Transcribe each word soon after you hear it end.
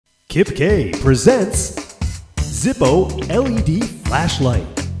Kipkay presents Zippo LED Flashlight.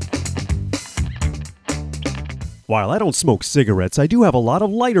 While I don't smoke cigarettes, I do have a lot of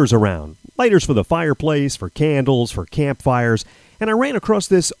lighters around. Lighters for the fireplace, for candles, for campfires, and I ran across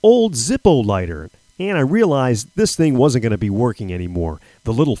this old Zippo lighter, and I realized this thing wasn't going to be working anymore.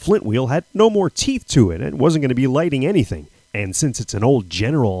 The little flint wheel had no more teeth to it and wasn't going to be lighting anything. And since it's an old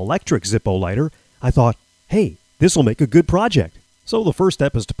General Electric Zippo lighter, I thought, hey, this will make a good project. So the first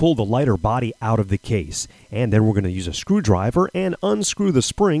step is to pull the lighter body out of the case, and then we're going to use a screwdriver and unscrew the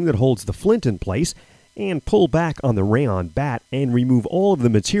spring that holds the flint in place and pull back on the rayon bat and remove all of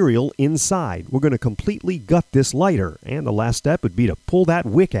the material inside. We're going to completely gut this lighter, and the last step would be to pull that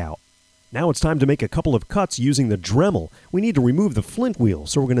wick out. Now it's time to make a couple of cuts using the Dremel. We need to remove the flint wheel,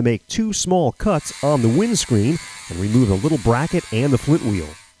 so we're going to make 2 small cuts on the windscreen and remove the little bracket and the flint wheel.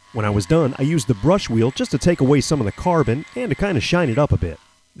 When I was done, I used the brush wheel just to take away some of the carbon and to kind of shine it up a bit.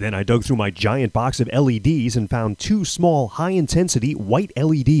 Then I dug through my giant box of LEDs and found 2 small high-intensity white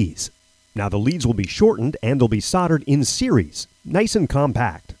LEDs. Now the leads will be shortened and they'll be soldered in series, nice and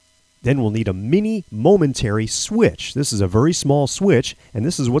compact. Then we'll need a mini momentary switch. This is a very small switch, and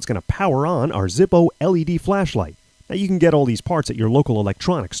this is what's going to power on our Zippo LED flashlight. Now you can get all these parts at your local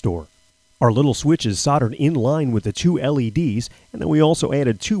electronics store. Our little switch is soldered in line with the 2 LEDs, and then we also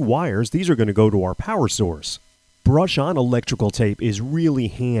added 2 wires. These are going to go to our power source. Brush-on electrical tape is really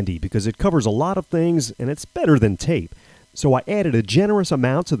handy because it covers a lot of things and it's better than tape. So I added a generous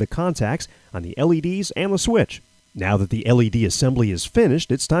amount to the contacts on the LEDs and the switch. Now that the LED assembly is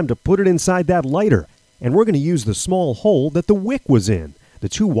finished, it's time to put it inside that lighter. And we're going to use the small hole that the wick was in. The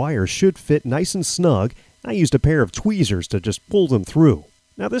 2 wires should fit nice and snug. I used a pair of tweezers to just pull them through.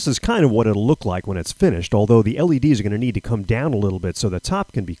 Now this is kind of what it'll look like when it's finished, although the LEDs are going to need to come down a little bit so the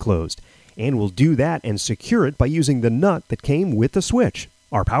top can be closed. And we'll do that and secure it by using the nut that came with the switch.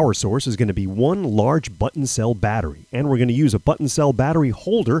 Our power source is going to be 1 large button cell battery, and we're going to use a button cell battery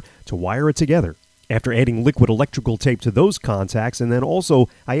holder to wire it together. After adding liquid electrical tape to those contacts, and then also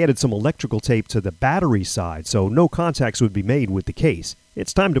I added some electrical tape to the battery side so no contacts would be made with the case.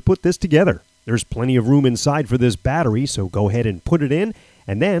 It's time to put this together. There's plenty of room inside for this battery, so go ahead and put it in,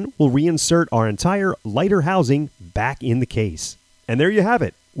 and then we'll reinsert our entire lighter housing back in the case. And there you have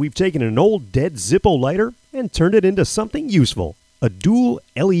it. We've taken an old dead Zippo lighter and turned it into something useful, a dual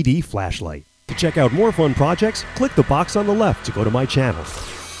LED flashlight. To check out more fun projects, click the box on the left to go to my channel.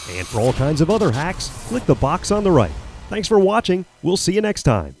 And for all kinds of other hacks, click the box on the right. Thanks for watching. We'll see you next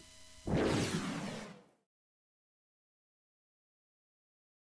time.